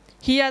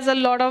 He has a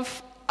lot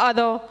of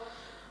other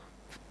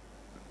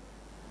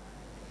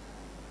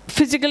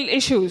physical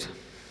issues.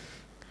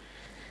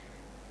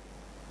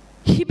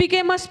 He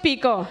became a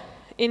speaker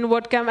in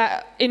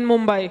WordCamp in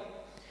Mumbai.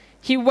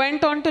 He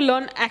went on to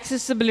learn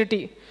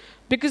accessibility,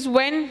 because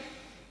when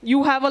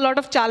you have a lot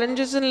of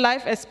challenges in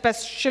life,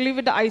 especially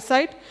with the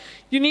eyesight,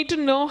 you need to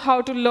know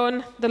how to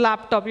learn the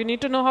laptop. You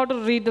need to know how to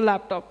read the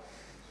laptop.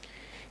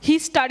 He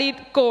studied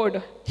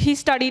code. He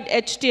studied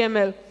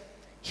HTML.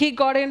 He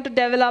got into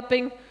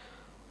developing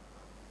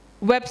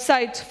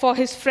websites for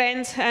his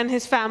friends and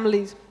his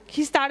families.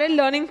 He started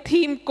learning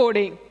theme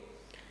coding.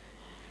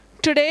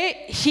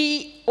 Today,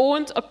 he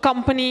owns a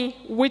company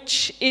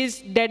which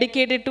is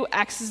dedicated to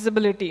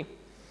accessibility.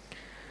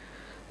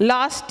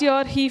 Last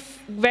year, he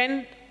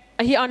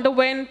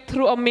underwent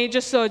through a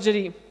major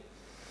surgery.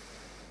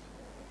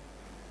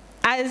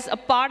 As a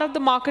part of the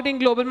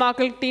global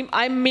marketing team,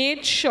 I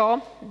made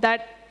sure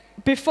that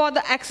before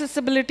the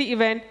accessibility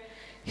event,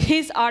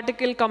 his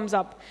article comes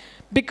up,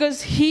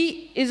 because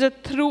he is a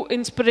true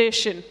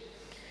inspiration.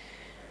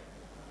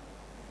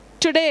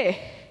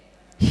 Today,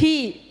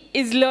 he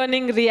is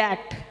learning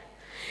React.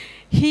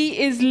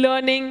 He is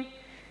learning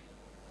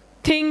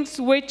things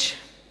which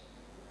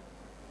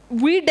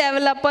we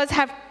developers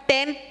have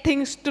 10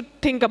 things to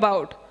think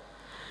about.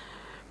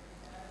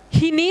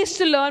 He needs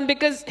to learn,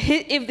 because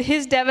if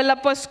his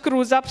developer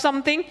screws up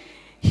something,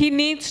 he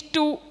needs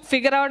to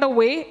figure out a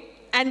way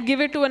and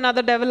give it to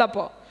another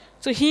developer.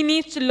 So he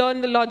needs to learn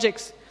the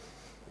logics.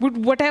 But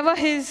whatever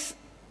his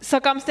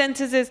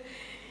circumstances is,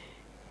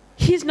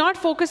 he's not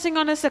focusing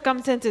on his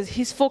circumstances.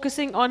 He's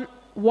focusing on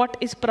what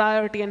is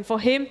priority. And for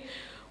him,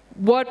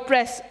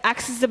 WordPress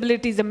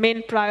accessibility is the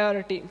main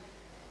priority.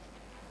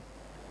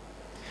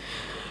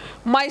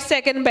 My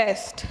second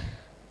best,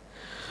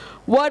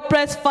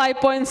 WordPress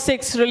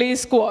 5.6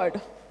 release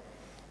squad.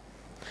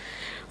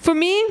 For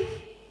me,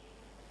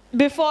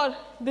 before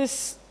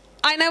this,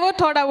 I never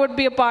thought I would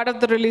be a part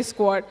of the release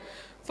squad.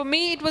 For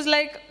me, it was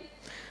like,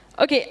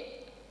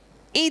 okay,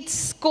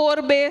 it's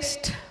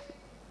core-based.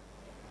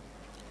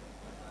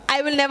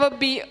 I will never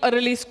be a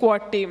release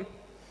squad team.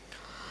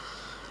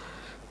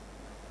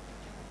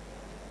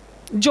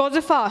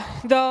 Josepha,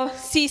 the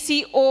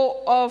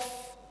CCO of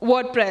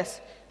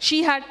WordPress,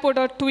 she had put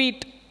a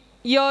tweet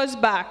years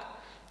back.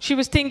 She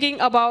was thinking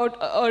about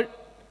a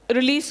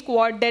release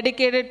squad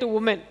dedicated to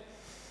women.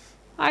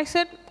 I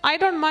said, I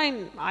don't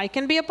mind. I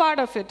can be a part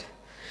of it.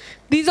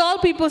 These all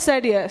people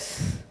said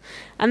yes.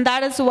 And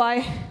that is why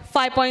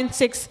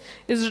 5.6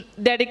 is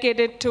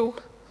dedicated to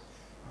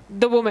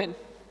the women.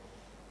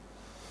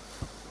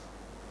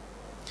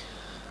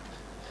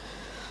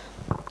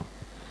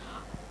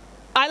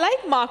 I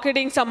like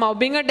marketing somehow.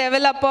 Being a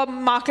developer,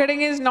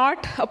 marketing is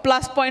not a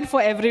plus point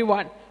for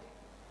everyone.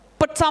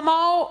 But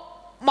somehow,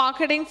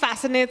 marketing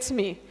fascinates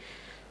me.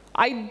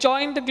 I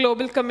joined the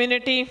global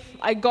community.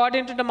 I got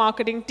into the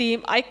marketing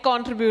team. I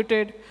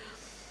contributed.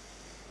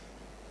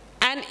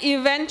 And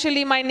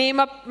eventually, my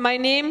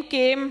name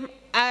came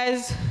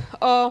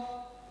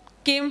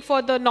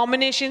for the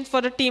nominations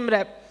for the team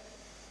rep.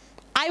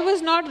 I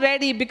was not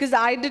ready because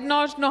I did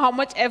not know how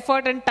much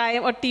effort and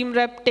time a team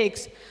rep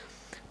takes.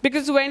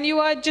 Because when you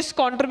are just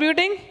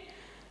contributing,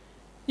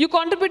 you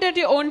contribute at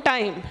your own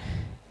time.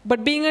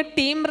 But being a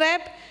team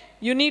rep,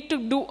 you need to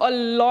do a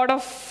lot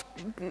of,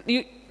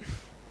 you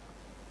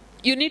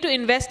need to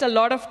invest a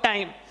lot of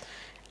time.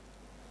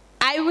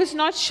 I was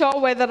not sure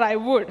whether I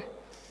would.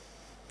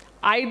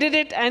 I did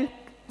it, and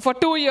for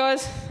 2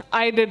 years,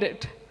 I did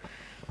it.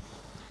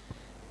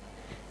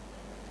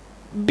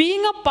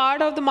 Being a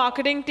part of the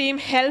marketing team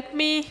helped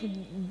me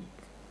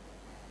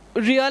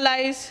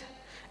realize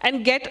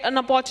and get an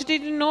opportunity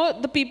to know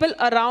the people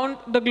around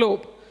the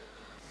globe.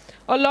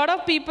 A lot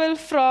of people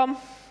from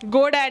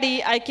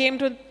GoDaddy I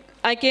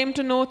came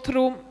to know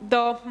through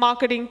the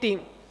marketing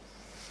team.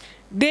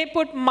 They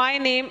put my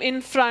name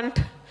in front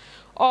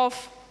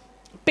of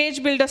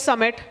Page Builder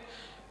Summit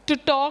to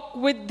talk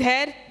with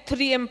their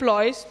 3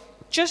 employees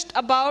just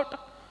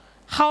about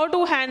how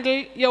to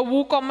handle your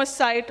WooCommerce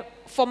site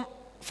for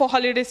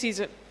holiday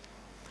season.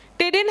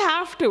 They didn't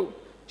have to.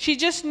 She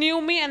just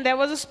knew me and there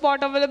was a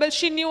spot available.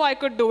 She knew I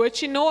could do it.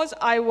 She knows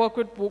I work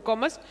with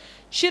WooCommerce.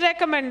 She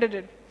recommended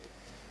it.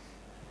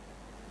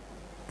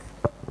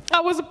 I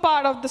was a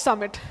part of the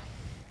summit.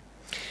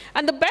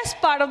 And the best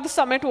part of the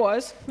summit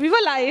was, we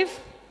were live.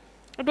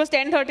 It was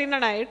 10:30 at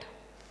night.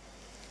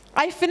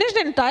 I finished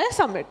the entire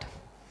summit.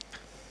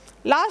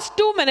 Last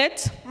 2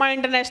 minutes, my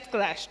internet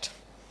crashed.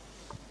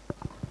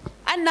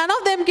 And none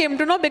of them came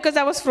to know because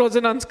I was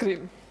frozen on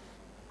screen.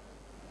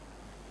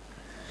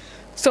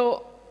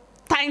 So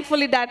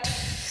thankfully, that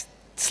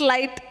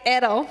slight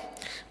error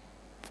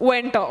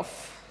went off.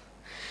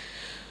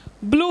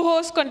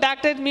 Bluehost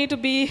contacted me to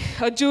be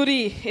a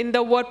jury in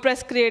the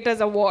WordPress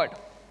Creators Award.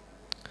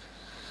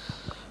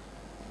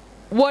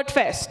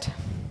 WordFest.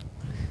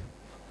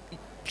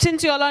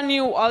 Since you all are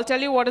new, I'll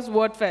tell you what is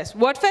WordFest.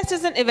 WordFest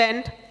is an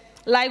event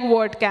like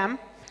WordCamp,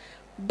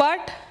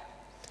 but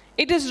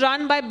it is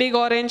run by Big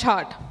Orange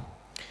Heart.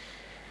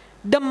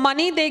 The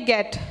money they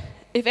get,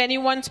 if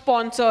anyone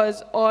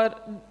sponsors or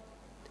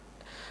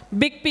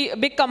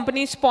big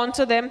companies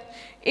sponsor them,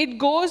 it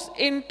goes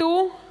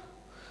into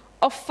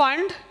a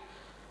fund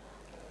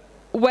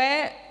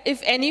where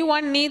if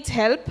anyone needs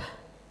help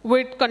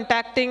with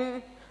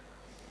contacting,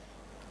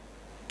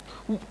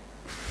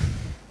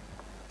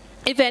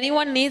 if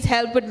anyone needs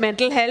help with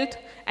mental health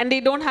and they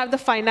don't have the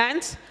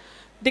finance,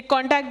 they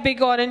contact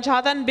Big Orange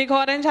Heart, and Big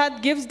Orange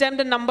Heart gives them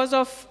the numbers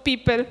of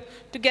people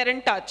to get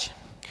in touch.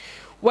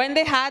 When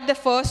they had the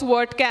first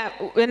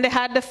WordCamp, when they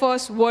had the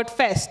first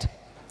WordFest,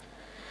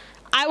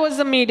 I was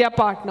the media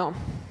partner.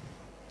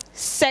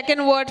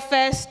 Second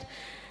WordFest,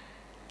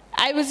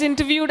 I was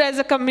interviewed as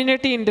a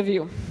community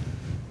interview.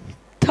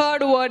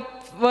 Third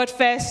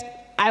WordFest,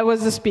 I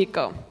was the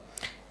speaker.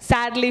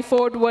 Sadly,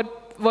 fourth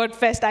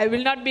WordFest, I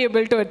will not be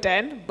able to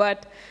attend,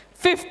 but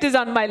fifth is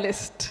on my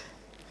list.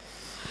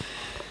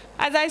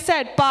 As I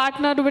said,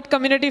 partnered with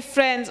community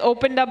friends,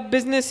 opened up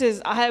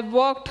businesses. I have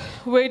worked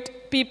with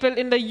people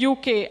in the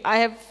UK. I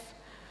have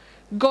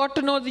got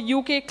to know the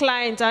UK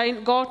clients. I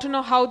got to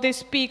know how they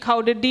speak,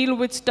 how they deal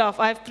with stuff.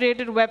 I have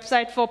created a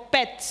website for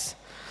pets.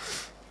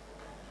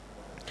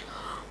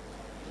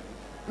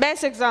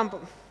 Best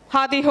example,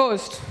 Hadi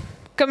Host,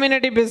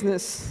 community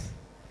business.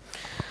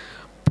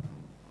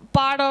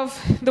 Part of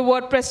the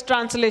WordPress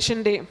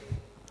Translation Day.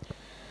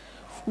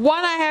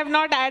 One I have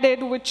not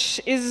added, which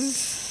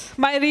is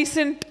my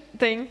recent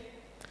thing.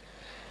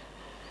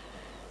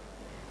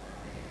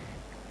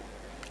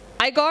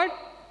 I got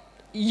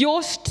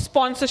Yoast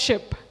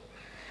sponsorship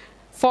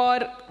for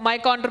my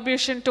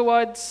contribution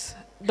towards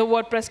the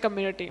WordPress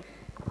community.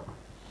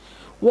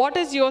 What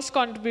is Yoast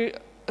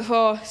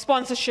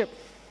sponsorship?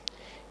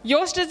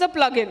 Yoast is a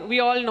plugin, we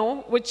all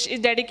know, which is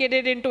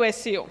dedicated into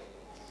SEO.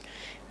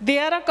 They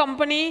are a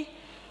company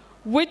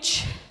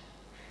which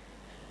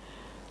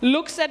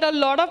looks at a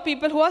lot of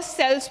people who are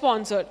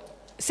self-sponsored.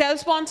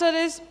 Self-sponsored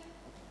is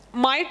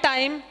my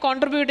time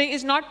contributing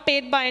is not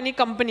paid by any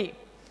company.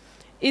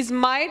 Is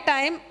my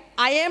time,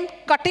 I am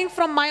cutting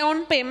from my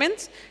own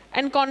payments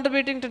and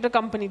contributing to the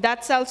company.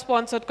 That's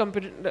self-sponsored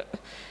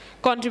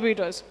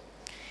contributors.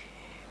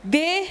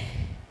 They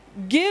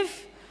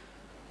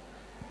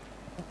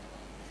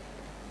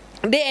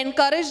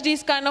encourage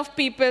these kind of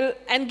people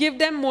and give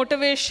them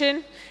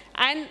motivation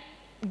and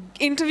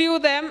interview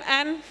them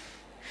and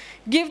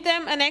give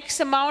them an X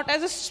amount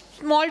as a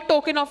small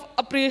token of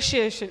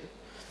appreciation.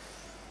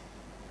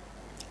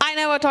 I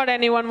never thought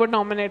anyone would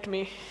nominate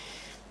me.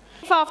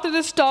 if after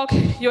this talk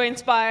you're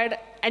inspired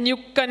and you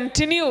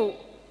continue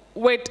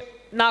with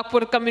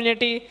Nagpur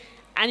community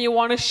and you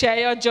want to share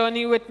your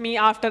journey with me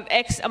after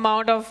X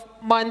amount of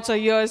months or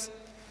years,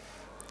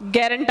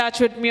 get in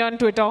touch with me on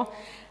Twitter.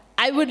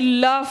 I would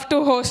love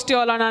to host you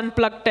all on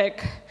Unplugged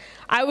Tech.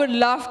 I would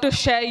love to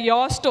share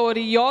your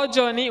story, your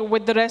journey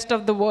with the rest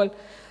of the world.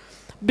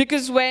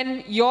 Because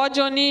when your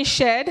journey is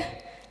shared,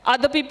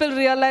 other people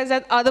realize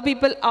that other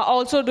people are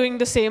also doing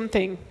the same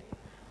thing.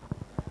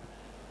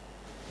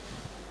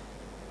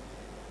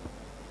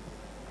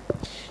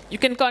 You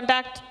can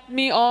contact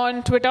me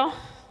on Twitter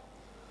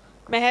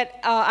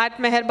at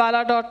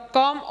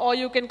meherbala.com, or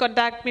you can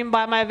contact me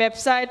by my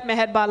website,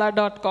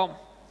 meherbala.com.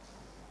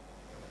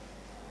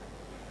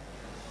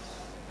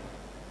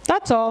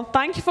 That's all.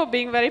 Thank you for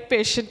being very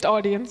patient,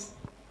 audience.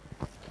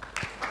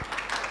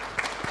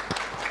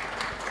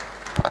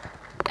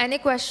 Any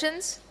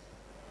questions?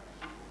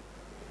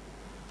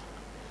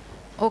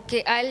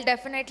 Okay, I'll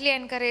definitely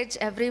encourage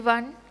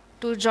everyone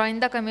to join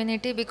the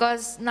community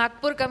because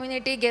Nagpur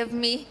community gave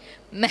me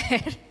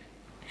Meher.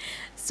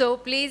 So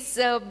please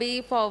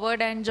be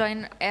forward and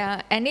join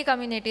any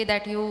community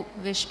that you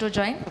wish to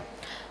join.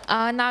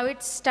 Now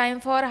it's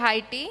time for high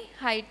tea.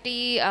 High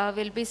tea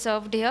will be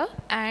served here,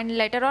 and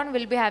later on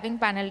we'll be having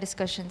panel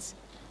discussions.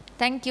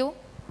 Thank you.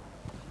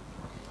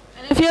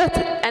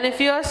 And if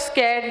you're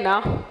scared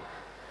now,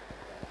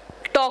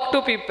 talk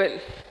to people.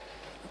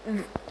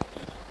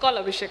 Call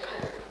Abhishek.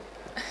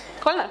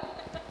 Call na.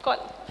 Call.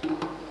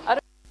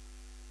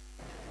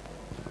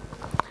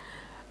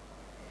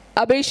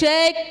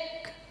 Abhishek.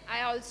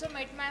 I also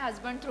met my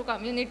husband through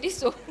community,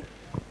 so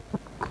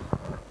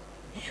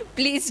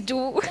please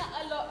do.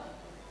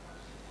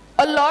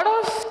 A lot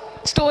of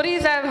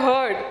stories I've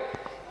heard,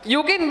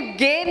 you can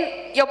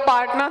gain your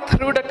partner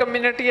through the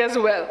community as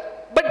well.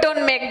 But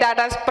don't make that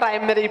as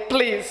primary,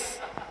 please.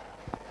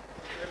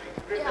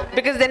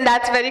 Because then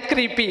that's very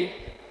creepy.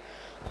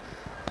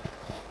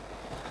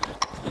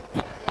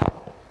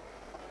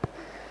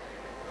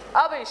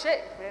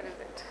 Abhishek, where is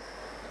it?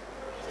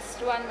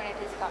 Just 1 minute,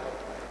 he's coming.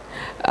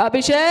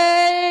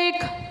 Abhishek!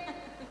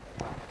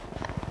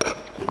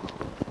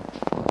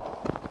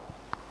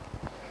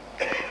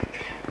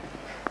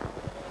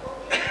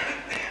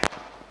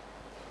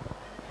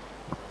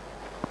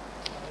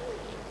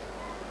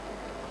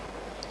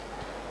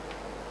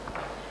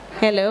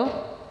 Hello?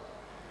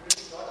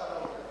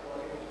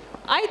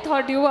 I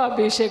thought you were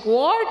Abhishek.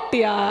 What,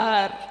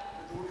 yaar?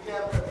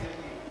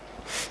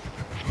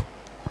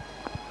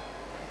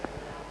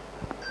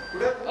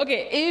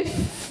 Okay,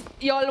 if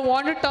y'all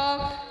want to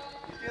talk,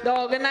 the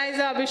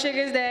organizer Abhishek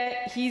is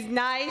there. He's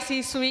nice,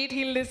 he's sweet,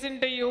 he'll listen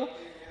to you.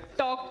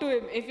 Talk to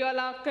him. If y'all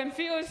are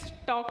confused,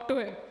 talk to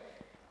him.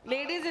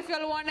 Ladies, if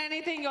y'all want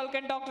anything, y'all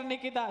can talk to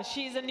Nikita.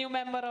 She's a new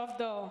member of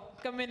the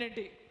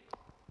community.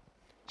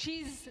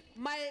 She's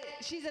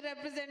a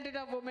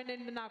representative woman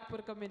in the Nagpur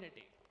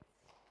community.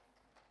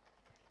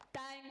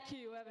 Thank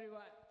you,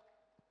 everyone.